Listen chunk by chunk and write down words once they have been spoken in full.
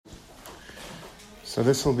So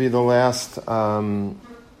this will be the last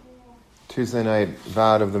Tuesday night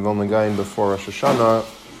Vad of the Vilna Gaon before Rosh Hashanah,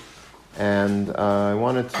 and I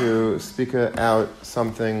wanted to speak out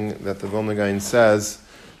something that the Vilna Gaon says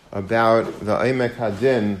about the Eimek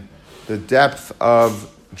Hadin, the depth of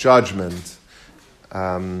judgment,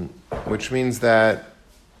 which means that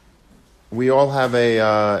we all have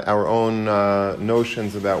our own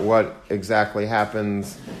notions about what exactly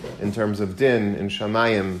happens in terms of din in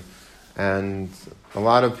Shamayim, and a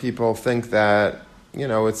lot of people think that, you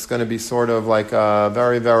know, it's going to be sort of like a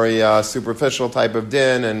very, very superficial type of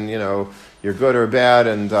din, and, you know, you're good or bad,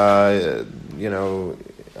 and, you know,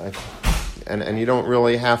 and you don't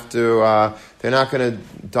really have to, they're not going to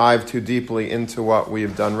dive too deeply into what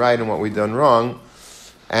we've done right and what we've done wrong.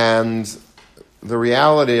 And the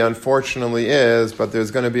reality, unfortunately, is, but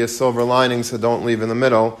there's going to be a silver lining, so don't leave in the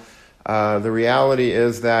middle. The reality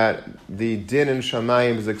is that the din in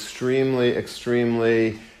Shamayim is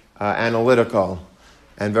extremely analytical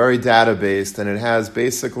and very data-based, and it has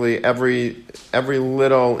basically every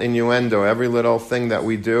little innuendo, every little thing that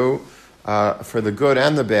we do for the good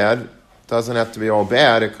and the bad. Doesn't have to be all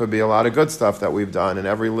bad. It could be a lot of good stuff that we've done, and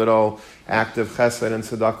every little act of chesed and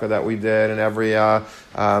tzedakah that we did, and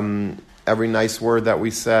every nice word that we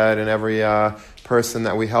said, and every person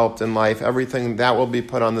that we helped in life, everything that will be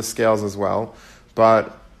put on the scales as well.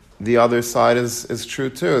 But the other side is true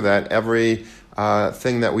too, that every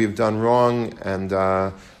thing that we've done wrong, and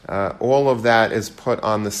all of that is put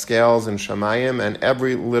on the scales in Shamayim, and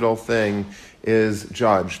every little thing is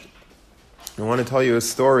judged. I want to tell you a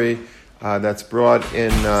story that's brought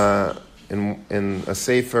in a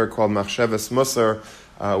sefer called Machshavas Musar,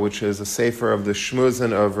 which is a sefer of the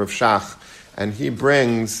Shmuzin of Rav Shach, and he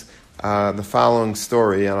brings the following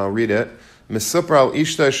story, and I'll read it. Mesupra al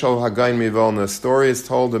Ishta Shel Hagaon miVilna. Story is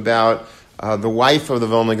told about the wife of the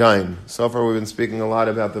Vilna Gaon. So far, we've been speaking a lot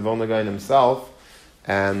about the Vilna Gaon himself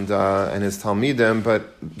and his Talmidim,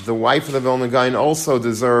 but the wife of the Vilna Gaon also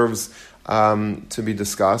deserves to be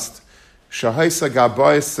discussed. Shahaisa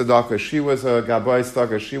Gabayis Tzedakah. She was a Gabayis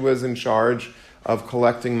Tzedakah. She was in charge of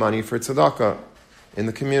collecting money for tzedakah in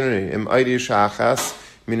the community. Im Aidi Shachas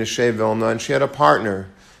Minashe Vilna, and she had a partner.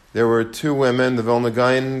 There were two women, the Vilna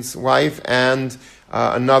Gaon's wife and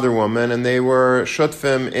another woman, and they were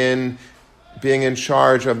shutfim in being in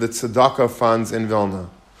charge of the tzedakah funds in Vilna.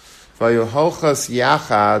 Vayuholchas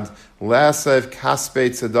yachad le'asev kaspei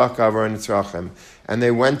tzedakah v'nitzrachim, and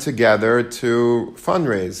they went together to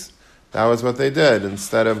fundraise. That was what they did.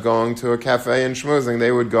 Instead of going to a cafe and schmoozing,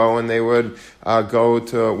 they would go and they would go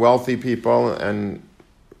to wealthy people and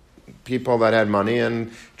people that had money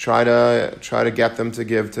and try to get them to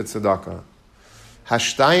give to tzedakah.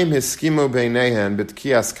 Hashtayim hiskimu beinehen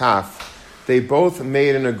b'tkiyas kaf. They both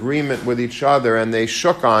made an agreement with each other and they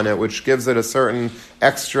shook on it, which gives it a certain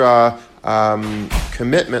extra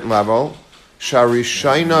commitment level.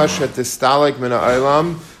 Sharishayna shetistalik min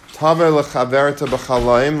ha'olam tave lechaverta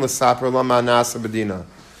b'chalaim l'saper la ma'nasa b'dina.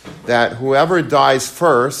 That whoever dies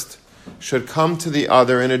first should come to the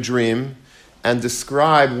other in a dream and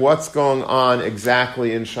describe what's going on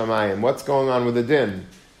exactly in Shamayim, what's going on with the din.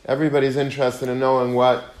 Everybody's interested in knowing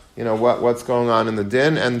what's going on in the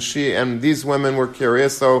din, and these women were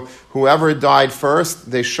curious. So whoever died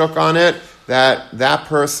first, they shook on it, that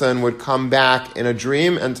person would come back in a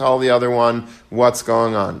dream and tell the other one what's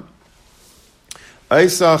going on.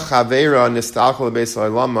 Isa Chavera Nistalcha L'Beis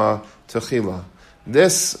Ha'olama Techila.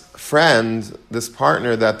 This friend, this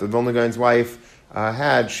partner that the Vilna Gaon's wife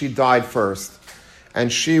had, she died first,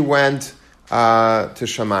 and she went to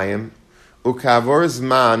Shamayim. Ukavor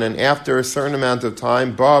zman, and after a certain amount of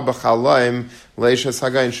time, ba b'chalaim leishas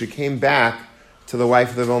hagaon, she came back to the wife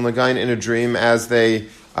of the Vilna Gaon in a dream, as they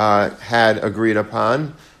had agreed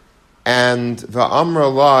upon. And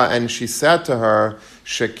va'amra la, and she said to her,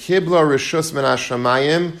 shekibla rishus min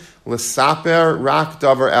hashamayim l'saper rak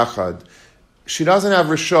davar echad. She doesn't have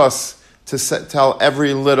rishus to tell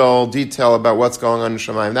every little detail about what's going on in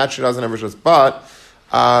Shamayim. That she doesn't have rishus, but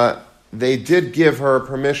they did give her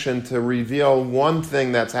permission to reveal one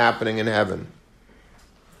thing that's happening in heaven.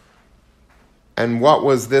 And what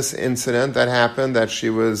was this incident that happened that she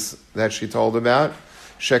told about?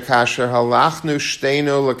 Shekasher halachnu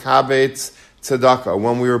shteinu lekabetz tzedakah.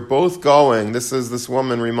 When we were both going, this is this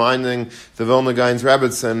woman reminding the Vilna Gaon's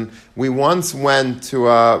Rebbetzin, we once went to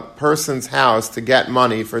a person's house to get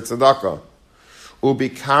money for tzedakah.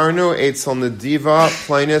 Ubikarnu etzel nediva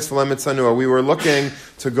plainis v'lemitzanua. We were looking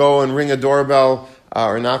to go and ring a doorbell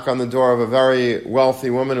or knock on the door of a very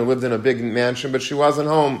wealthy woman who lived in a big mansion, but she wasn't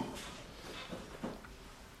home.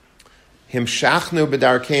 Himshachnu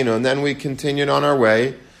b'darkenu, and then we continued on our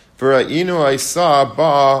way. I saw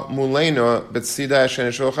ba muleno betzida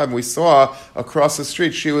shenisholchav. We saw across the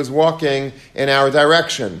street she was walking in our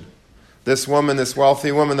direction. This woman, this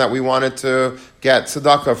wealthy woman that we wanted to get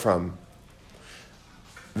tzedakah from.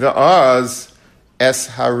 Ve'az at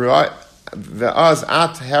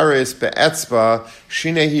haris be'etzba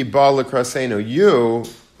shinehi ba lekrasenu. You,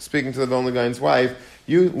 speaking to the Vilna Gaon's wife,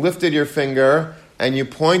 you lifted your finger and you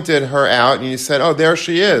pointed her out and you said, "Oh, there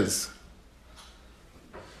she is."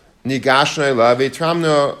 Nigashna elav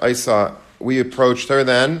etramno isa. We approached her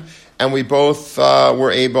then, and we both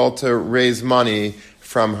were able to raise money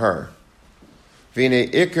from her. Vine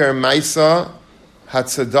ikar maisa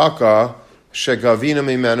hatzedaka shegavina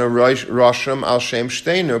mimenu rosham al shem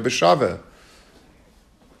shteinu b'shaveh.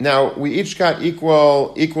 Now, we each got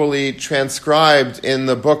equally transcribed in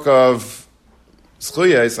the book of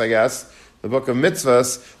Zchuyos, I guess, the book of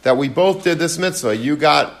mitzvahs, that we both did this mitzvah. You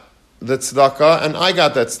got the tzedakah, and I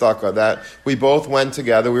got that tzedakah, that we both went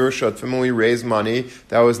together, we were shutfim, and we raised money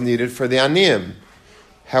that was needed for the aniyim.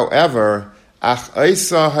 However, ach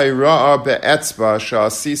eisa hayra'a be'etzba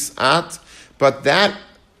sha'asis at, but that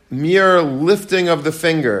mere lifting of the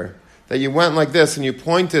finger, that you went like this and you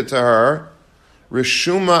pointed to her,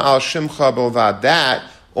 rishuma al shimcha bilvad, that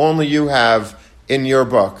only you have in your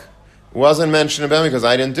book. It wasn't mentioned about me because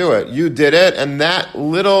I didn't do it. You did it, and that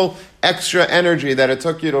little extra energy that it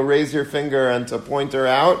took you to raise your finger and to point her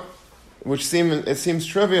out, which seems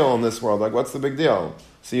trivial in this world. Like, what's the big deal?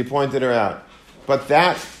 So you pointed her out. But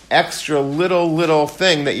that extra little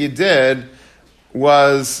thing that you did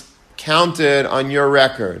was counted on your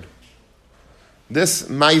record. This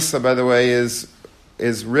Maisa, by the way, is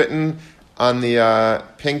written on the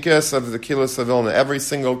Pinkus of the Kilos of Vilna. Every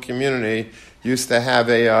single community used to have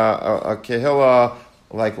a Kehillah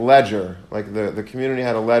like ledger, like the community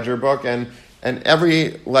had a ledger book, and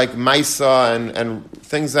every like Maisa and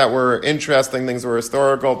things that were interesting, things that were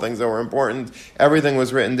historical, things that were important, everything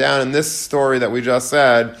was written down. And this story that we just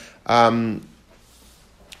said,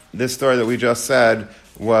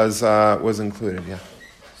 was included. Yeah.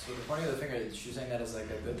 So the pointing of the finger, she was saying that is like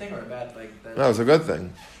a good thing or a bad? No, it was a good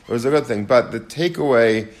thing. It was a good thing. But the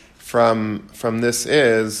takeaway from this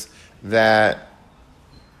is that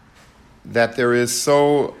there is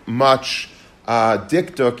so much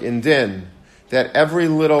dikduk in din, that every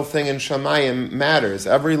little thing in Shamayim matters.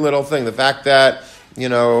 Every little thing. The fact that,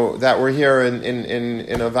 that we're here in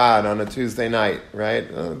Avad on a Tuesday night, right?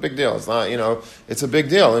 Big deal. It's not, it's a big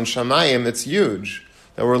deal. In Shamayim, it's huge.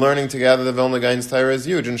 That we're learning together the Vilna Gaon's Torah is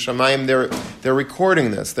huge. In Shamayim, they're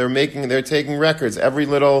recording this. They're taking records. Every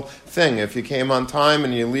little thing. If you came on time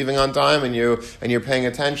and you're leaving on time and you're paying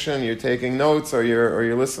attention, you're taking notes or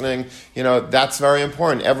you're listening, that's very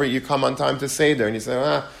important. You come on time to Seder and you say,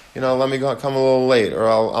 let me come a little late, or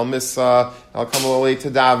I'll come a little late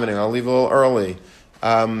to davening, I'll leave a little early.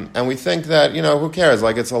 And we think that, who cares?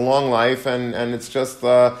 Like, it's a long life, and it's just,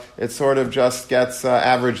 it sort of just gets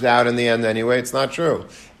averaged out in the end anyway. It's not true.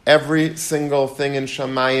 Every single thing in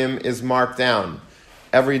Shamayim is marked down.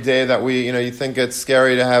 Every day that you think it's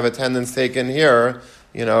scary to have attendance taken here,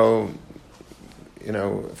 by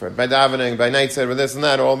davening, by night seder, this and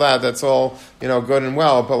that, all that's all, good and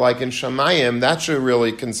well. But like in Shamayim, that should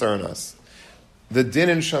really concern us. The din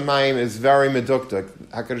in Shamayim is very meduktuk.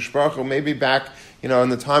 HaKadosh Baruch Hu, maybe back, in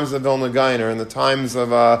the times of Vilna Gaon or in the times of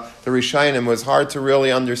the Rishonim, was hard to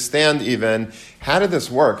really understand even, how did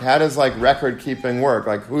this work? How does record keeping work?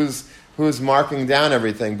 Like who's marking down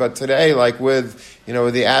everything? But today, with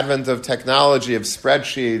the advent of technology, of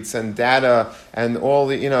spreadsheets and data and all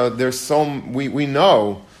the, there's we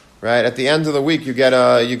know, right? At the end of the week, you get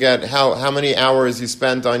how many hours you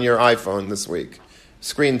spent on your iPhone this week.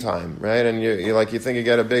 Screen time, right? And you think you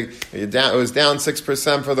get it was down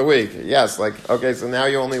 6% for the week. Yes, okay, so now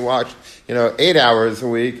you only watch, 8 hours a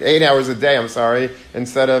week, 8 hours a day,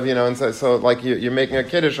 instead of, you're making a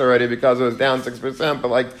kiddush already because it was down 6%,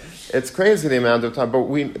 but it's crazy the amount of time,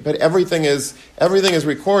 but everything is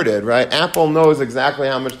recorded, right? Apple knows exactly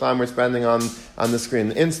how much time we're spending on the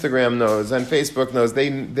screen. Instagram knows, and Facebook knows.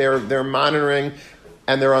 They're monitoring,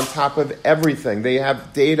 and they're on top of everything. They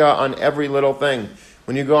have data on every little thing.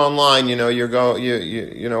 When you go online,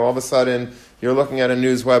 all of a sudden you're looking at a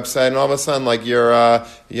news website, and all of a sudden,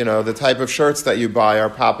 the type of shirts that you buy are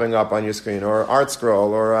popping up on your screen, or ArtScroll,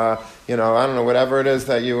 or I don't know, whatever it is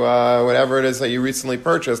that you recently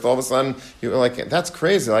purchased. All of a sudden, you're like, that's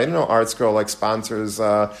crazy. I didn't know ArtScroll sponsors,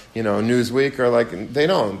 Newsweek, or they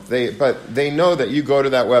don't. But they know that you go to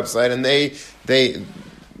that website, and they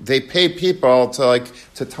pay people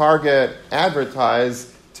to target,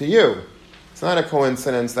 advertise to you. It's not a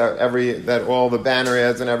coincidence that all the banner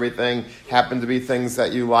ads and everything happen to be things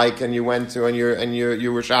that you like and you went to and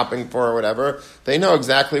you were shopping for or whatever. They know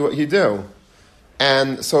exactly what you do.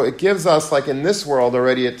 And so it gives us, like in this world,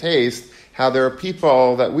 already a taste how there are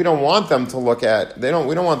people that we don't want them to look at. We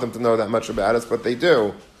don't want them to know that much about us, but they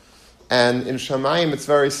do. And in Shamayim, it's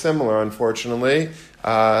very similar, unfortunately,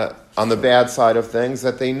 on the bad side of things,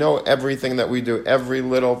 that they know everything that we do, every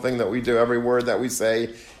little thing that we do, every word that we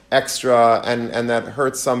say extra and that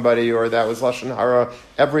hurts somebody or that was Lashon Hara.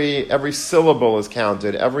 Every syllable is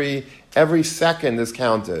counted. Every second is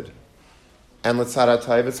counted. And L'tzad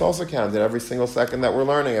HaTayv, it's also counted. Every single second that we're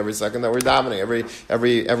learning, every second that we're davening,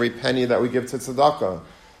 every penny that we give to tzedakah.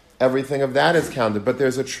 Everything of that is counted, but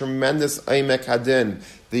there's a tremendous Eimek Hadin,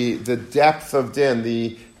 the depth of din,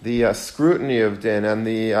 the scrutiny of din, and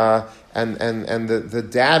the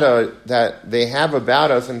data that they have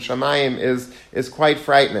about us in Shamayim is quite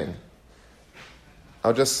frightening.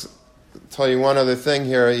 I'll just tell you one other thing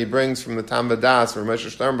here. He brings from the Tam B'das or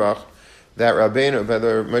Moshe Sternbach that Rabbeinu,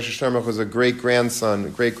 whether Moshe Sternbach was a great-great-grandson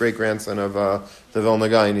of the Vilna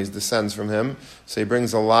Gaon. He descends from him. So he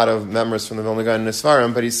brings a lot of memories from the Vilna Gaon in his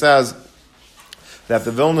Sfarim, but he says that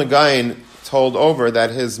the Vilna Gaon told over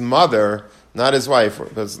that his mother, not his wife,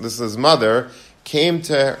 because this is his mother, came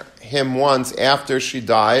to him once after she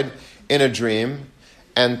died in a dream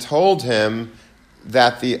and told him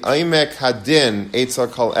that the Eimek Hadin,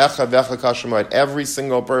 Eitzel Kol Echa Vecha Kashamayit, every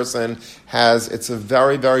single person it's a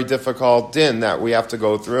very, very difficult din that we have to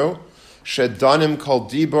go through. Shedanim Kol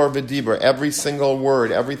Dibor V'Dibor, every single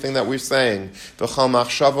word, everything that we're saying, V'chal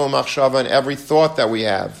Machshava Machshava, and every thought that we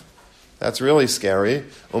have. That's really scary.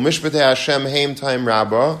 Umishpatei Hashem Heim Taim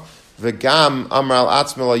Rabba, V'gam Amral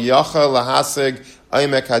Atzmel Yacha Lahasig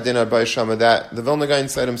Eimek Hadin Adbai Shama, that the Vilna Gaon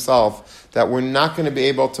said himself that we're not going to be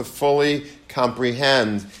able to fully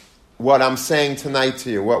comprehend what I'm saying tonight to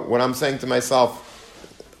you, what I'm saying to myself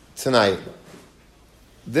tonight.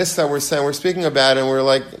 This that we're saying, we're speaking about, and we're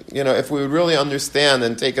like, if we would really understand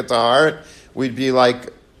and take it to heart, we'd be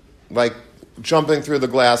like jumping through the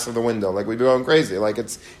glass of the window, like we'd be going crazy. Like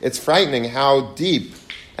it's frightening how deep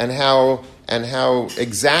and how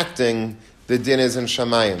exacting the din is in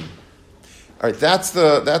Shamayim. All right, that's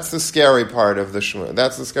the scary part of the Shema.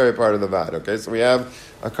 That's the scary part of the Vad. Okay, so we have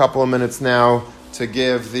a couple of minutes now to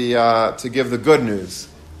give the good news.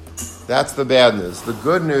 That's the bad news. The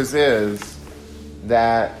good news is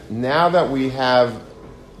that now that we have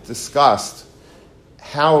discussed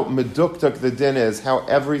how meduktuk the din is, how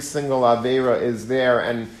every single avera is there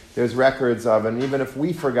and there's records of, and even if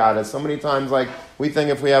we forgot it, so many times, like we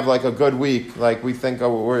think if we have like a good week, like we think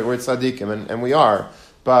we're tzaddikim, and we are.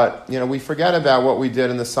 But, we forget about what we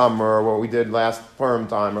did in the summer or what we did last Purim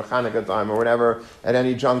time or Hanukkah time or whatever at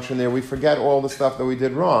any junction there. We forget all the stuff that we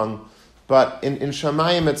did wrong. But in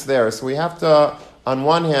Shamayim it's there. So we have to, on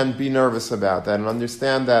one hand, be nervous about that and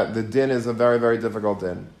understand that the din is a very, very difficult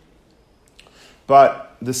din.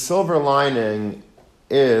 But the silver lining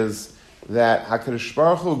is that HaKadosh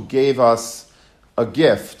Baruch Hu gave us a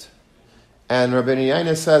gift. And Rabbeinu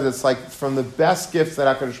Yaina says it's like from the best gifts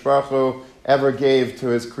that HaKadosh Baruch Hu ever gave to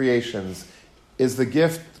his creations is the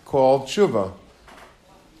gift called tshuva.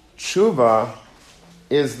 Tshuva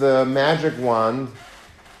is the magic wand,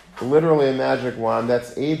 literally a magic wand,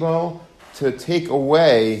 that's able to take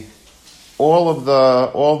away all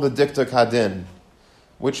the diktuk hadin,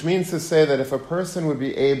 which means to say that if a person would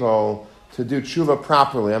be able to do tshuva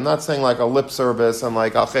properly, I'm not saying like a lip service and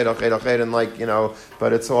like ached, and like,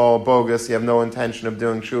 but it's all bogus, you have no intention of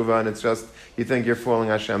doing tshuva and it's just, you think you're fooling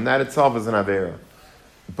Hashem. That itself is an avera.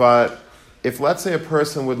 But if, let's say, a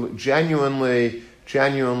person would genuinely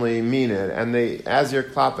mean it, and they, as you're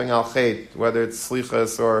clapping al chet, whether it's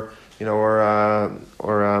slichas or in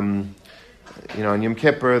Yom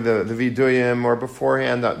Kippur, the viduyim, or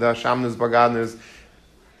beforehand, the shamnus bagadnus,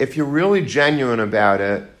 if you're really genuine about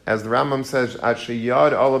it, as the Rambam says, at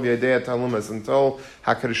sheyad olav yadei talumas, until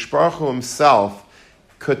HaKadosh Baruch Hu himself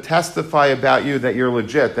could testify about you that you're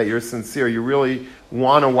legit, that you're sincere, you really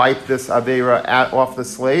want to wipe this Aveira off the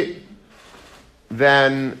slate,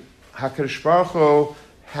 then HaKadosh Baruch Hu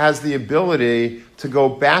has the ability to go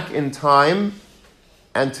back in time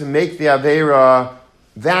and to make the Aveira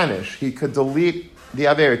vanish. He could delete the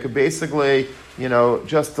Aveira. He could basically,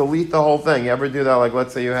 just delete the whole thing. You ever do that? Like,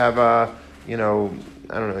 let's say you have, you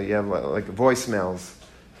have like voicemails.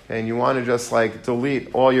 And you want to just like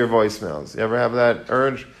delete all your voicemails. You ever have that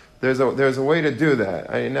urge? There's a way to do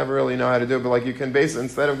that. I never really know how to do it, but like you can basically,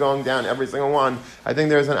 instead of going down every single one, I think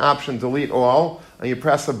there's an option, delete all, and you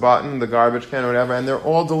press a button, the garbage can or whatever, and they're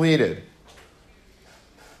all deleted.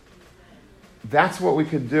 that's what we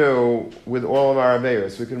could do with all of our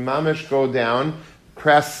Averas. We could mamish go down,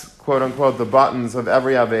 press, quote unquote, the buttons of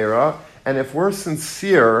every Avera, and if we're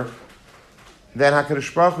sincere, then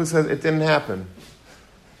HaKadosh Baruch Hu says it didn't happen.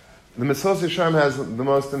 The Mesillas Yesharim has the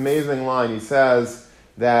most amazing line. He says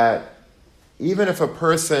that even if a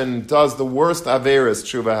person does the worst Averas,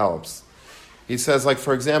 tshuva helps. He says, like,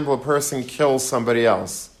 for example, a person kills somebody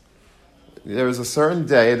else. There was a certain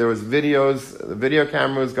day, there was videos, the video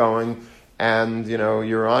camera was going, and,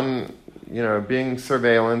 you're on, being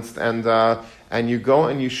surveillanced, and you go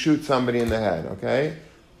and you shoot somebody in the head, okay?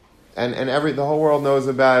 And the whole world knows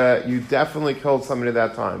about it. You definitely killed somebody at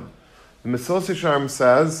that time. The Mesillas Yesharim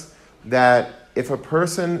says that if a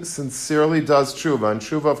person sincerely does tshuva, and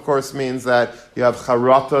tshuva of course means that you have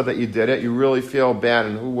charata that you did it, you really feel bad,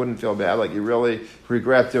 and who wouldn't feel bad? Like you really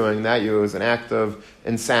regret doing that. It was an act of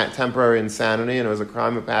temporary insanity, and it was a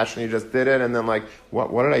crime of passion. You just did it, and then like,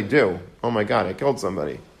 what did I do? Oh my God, I killed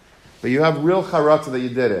somebody. But you have real charata that you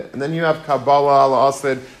did it. And then you have Kabbalah,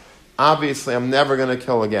 al-Asid, obviously I'm never going to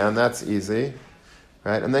kill again, that's easy.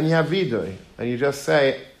 Right? And then you have Vidui, and you just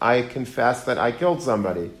say, I confess that I killed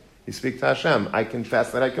somebody. You speak to Hashem, I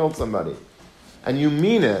confess that I killed somebody. And you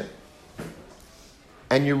mean it.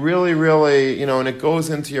 And you really, really, and it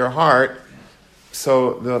goes into your heart.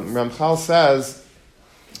 So the Ramchal says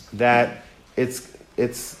that it's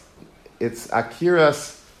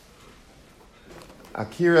akiras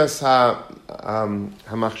hamachshavas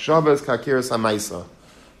kakiras hamaisa.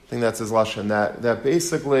 I think that's his lashon. That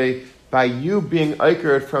basically by you being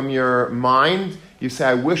anchored from your mind, you say,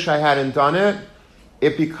 I wish I hadn't done it.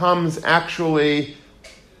 It becomes actually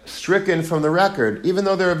stricken from the record, even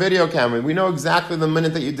though there are video cameras. We know exactly the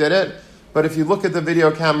minute that you did it, but if you look at the video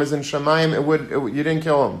cameras in Shamayim, you didn't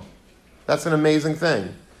kill him. That's an amazing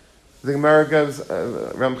thing. The Gemara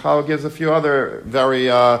Ramchal gives a few other very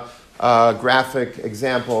graphic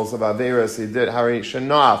examples of Averas. He did Hari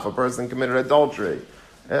Shanaf, a person committed adultery.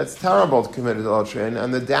 It's terrible to commit adultery,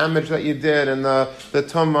 and the damage that you did, and the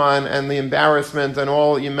tumah, and the embarrassment, and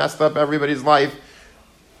all, you messed up everybody's life.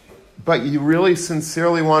 But you really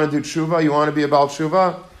sincerely want to do tshuva, you want to be about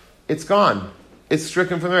tshuva, it's gone. It's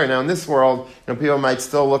stricken from there. Now in this world, people might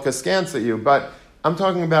still look askance at you, but I'm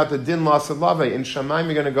talking about the din loss of lave. In Shamayim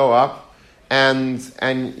you're going to go up, and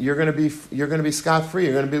you're going to be scot-free,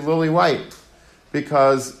 you're going to be lily white,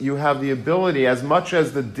 because you have the ability, as much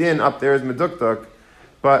as the din up there is medukduk,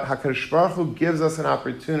 but HaKadosh Baruch Hu gives us an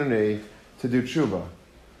opportunity to do tshuva,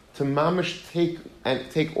 to mamish take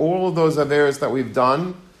all of those averos that we've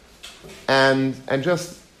done, and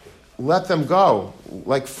just let them go.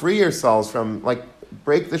 Like, free yourselves from,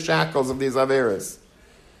 break the shackles of these averos.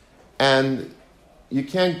 And you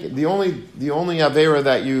can't, the only avera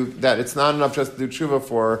that it's not enough just to do tshuva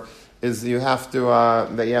for, is you have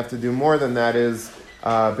to do more than that, is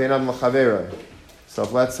bein adam l'chavera. So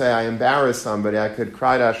if, let's say, I embarrass somebody, I could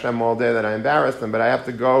cry to Hashem all day that I embarrassed them, but I have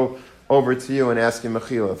to go over to you and ask you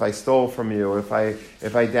mechila. If I stole from you, if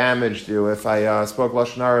I damaged you, if I spoke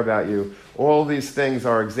lashon hara about you, all these things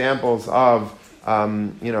are examples of,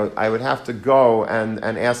 I would have to go and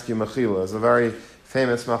ask you mechila. It's a very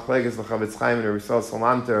famous machlekes l'Chavetz Chaim and Risal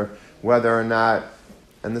Salanter, whether or not,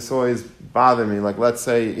 and this always bothered me. Like, let's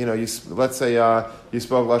say you spoke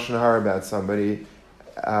lashon hara about somebody,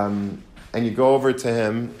 and you go over to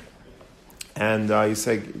him, and you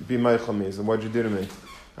say, "Be meichel me." So, what'd you do to me?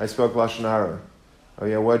 I spoke lashon hara. Oh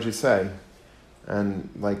yeah, what'd you say? And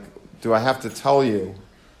do I have to tell you?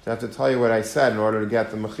 Do I have to tell you what I said in order to get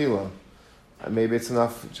the mechila? Maybe it's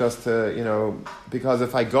enough just to, because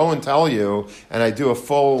if I go and tell you and I do a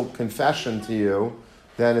full confession to you,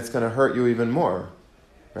 then it's going to hurt you even more,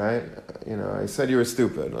 right? I said you were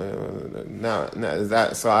stupid. Now is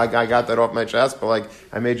that so? I got that off my chest, but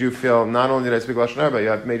I made you feel. Not only did I speak lashon hara, but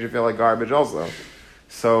I made you feel like garbage also.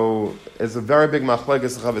 So it's a very big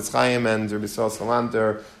machlekes Chavetz Chaim and Rabbi Yisrael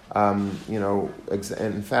Salanter.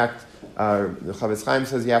 In fact, the Chavetz Chaim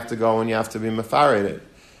says you have to go and you have to be mefared it.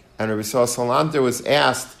 And Rabbi Yisrael Salanter was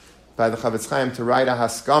asked by the Chavetz Chaim to write a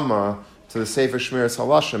haskama to the Sefer Shmiras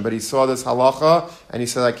Halashon, but he saw this halacha and he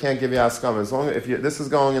said, "I can't give you haskama. As long as this is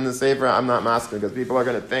going in the Sefer, I'm not masking, because people are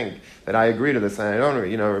going to think that I agree to this, and I don't.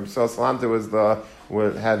 Rabbi Yisrael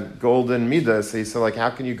Salanter had golden midas. So he said, how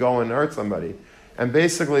can you go and hurt somebody? And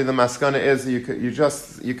basically, the maskana is you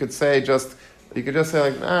could say I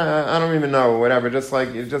don't even know, whatever.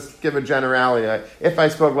 Just give a generality. If I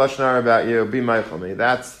spoke lashon hara about you, be meichel me.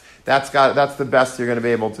 That's the best you're going to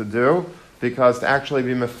be able to do, because to actually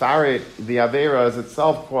be mefaret the avera is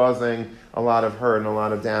itself causing a lot of hurt and a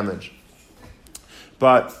lot of damage.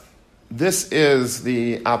 But this is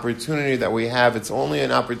the opportunity that we have. It's only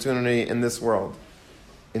an opportunity in this world.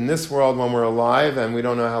 In this world, when we're alive, and we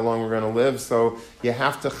don't know how long we're going to live, so you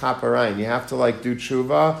have to chaparain. You have to do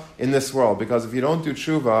tshuva in this world, because if you don't do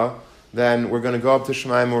tshuva, then we're going to go up to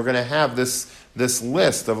Shemaim and we're going to have this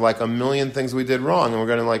list of a million things we did wrong, and we're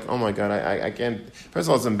going to oh my God, I can't. First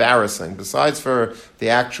of all, it's embarrassing. Besides for the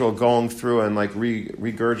actual going through and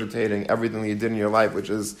regurgitating everything that you did in your life, which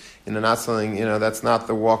is not something, that's not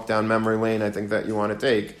the walk down memory lane I think that you want to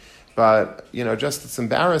take. But, just it's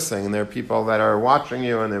embarrassing, and there are people that are watching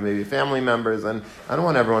you, and there may be family members, and I don't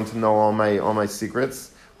want everyone to know all my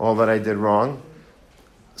secrets, all that I did wrong.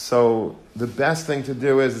 So the best thing to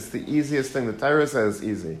do is, it's the easiest thing. The Torah says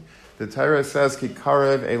easy. The Torah says, Ki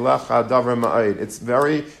karev elecha davar ma'id. It's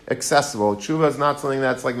very accessible. Tshuva is not something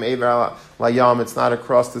that's like me'ever layam. It's not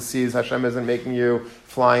across the seas. Hashem isn't making you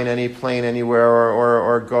fly in any plane anywhere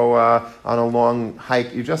or go on a long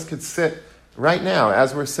hike. You just could sit right now,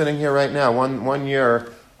 as we're sitting here right now. One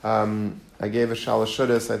year, I gave a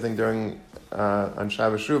shalashudas, I think during on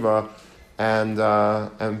Shabbos Shuvah,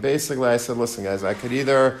 and basically I said, listen guys, I could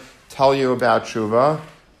either tell you about tshuva,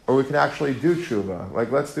 or we could actually do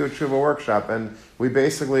tshuva. Let's do a tshuva workshop. And we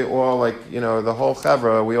basically all, the whole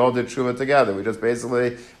chevra, we all did tshuva together. We just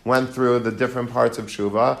basically went through the different parts of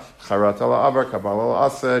tshuva, charat al-avar, kabbalah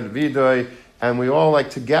al-asad, vidoy, and we all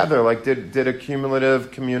together did a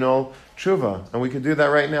cumulative communal tshuva. And we could do that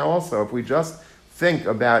right now also. If we just think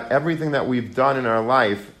about everything that we've done in our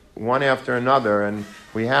life, one after another, and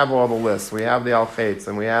we have all the lists, we have the al-chaitz,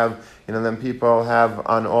 and we have, then people have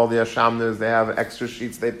on all the Ashamnus, they have extra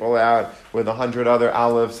sheets they pull out with 100 other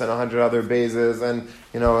aleph and 100 other bases, and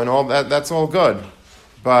and all that. That's all good,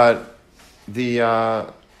 but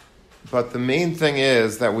the main thing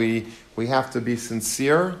is that we have to be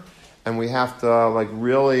sincere, and we have to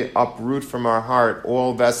really uproot from our heart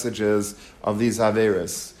all vestiges of these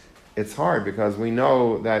averis. It's hard because we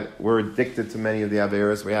know that we're addicted to many of the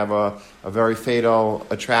averis. We have a very fatal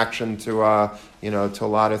attraction to to a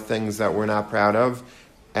lot of things that we're not proud of,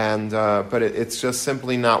 and but it's just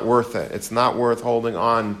simply not worth it. It's not worth holding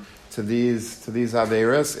on to these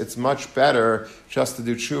averis. It's much better just to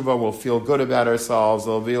do tshuva. We'll feel good about ourselves.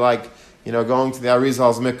 It'll be going to the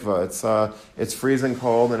Arizal's mikvah. It's freezing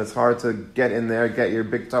cold and it's hard to get in there, get your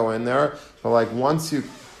big toe in there. But once you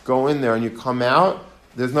go in there and you come out,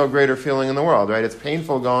 there's no greater feeling in the world, right? It's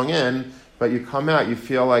painful going in, but you come out, you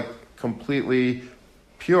feel completely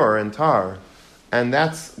pure and tar. And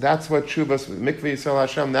that's what tshuva, mikvah Yisrael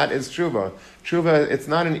Hashem, that is tshuva. Tshuva, it's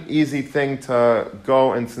not an easy thing to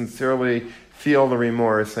go and sincerely feel the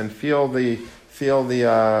remorse and feel the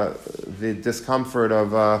discomfort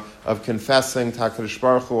of confessing HaKadosh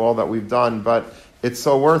Baruch Hu all that we've done, but it's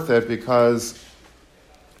so worth it, because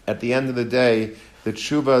at the end of the day, the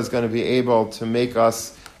tshuva is going to be able to make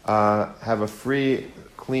us have a free,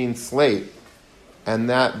 clean slate,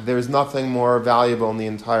 and that there's nothing more valuable in the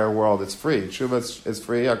entire world. It's free. Tshuva is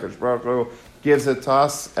free. HaKadosh Baruch Hu gives it to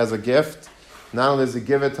us as a gift. Not only does he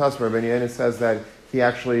give it to us, Rabbi Yehuda says that he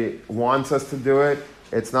actually wants us to do it.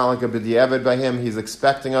 It's not like a b'diavad by him. He's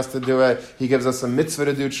expecting us to do it. He gives us a mitzvah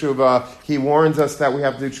to do tshuva. He warns us that we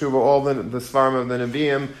have to do tshuva. All the svarim of the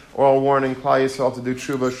Nevi'im, all warning Klal Yisrael to do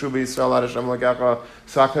tshuva. Shuva Yisrael ad Hashem l'kecha.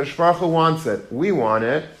 So HaKadosh Baruch Hu wants it. We want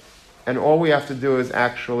it. And all we have to do is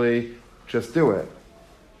actually just do it.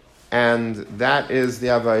 And that is the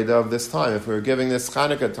avodah of this time. If we were giving this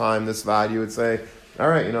Chanukah time, this vad, you would say, all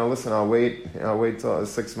right, listen, I'll wait till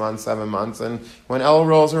 6 months, 7 months, and when El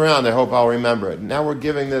rolls around, I hope I'll remember it. Now we're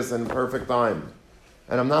giving this in perfect time.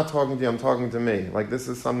 And I'm not talking to you, I'm talking to me. This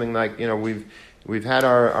is something we've had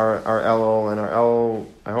our Elul, and our Elul,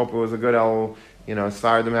 I hope it was a good Elul.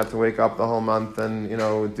 Sardim had to wake up the whole month and,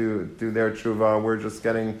 do their tshuva. We're just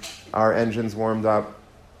getting our engines warmed up.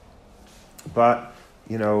 But,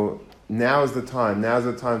 now is the time. Now is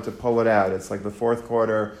the time to pull it out. It's the fourth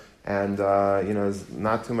quarter. And, there's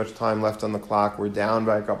not too much time left on the clock. We're down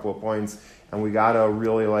by a couple of points, and we got to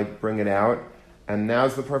really, bring it out. And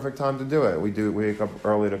now's the perfect time to do it. We wake up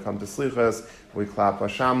early to come to Slichas, we clap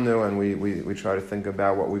Hashamnu, and we try to think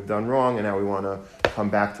about what we've done wrong, and now we want to come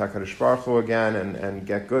back to HaKadosh Baruch Hu again and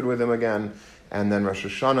get good with him again. And then Rosh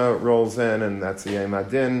Hashanah rolls in, and that's the Yom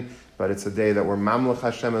Adin. But it's a day that we're Mamlech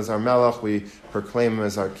Hashem as our Melech. We proclaim him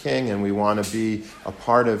as our King, and we want to be a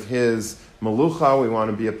part of his Melucha. We want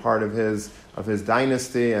to be a part of his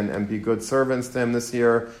dynasty and be good servants to him this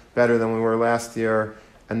year, better than we were last year.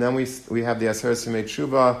 And then we have the Aseret Simei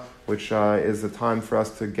Tshuva, which is the time for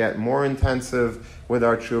us to get more intensive with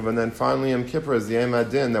our Tshuva. And then finally Yom Kippur is the Yom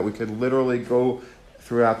Adin, that we could literally go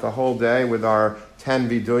throughout the whole day with our 10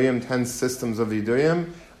 viduyim, 10 systems of viduyim,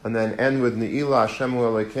 and then end with Ne'ilah Hashem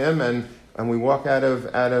Elokim, and we walk out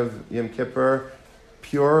of Yom Kippur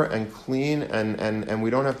pure and clean, and we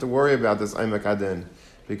don't have to worry about this Aimek Adin,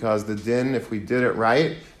 because the din, if we did it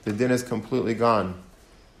right, the din is completely gone,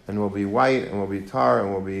 and we'll be white, and we'll be tar,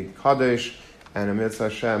 and we'll be Kaddish, and Amitz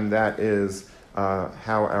Hashem, that is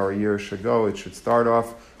how our year should go. It should start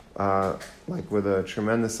off like with a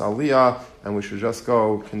tremendous aliyah, and we should just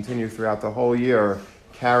continue throughout the whole year,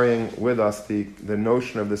 carrying with us the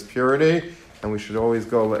notion of this purity, and we should always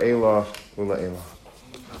go la'ela u'la'ela.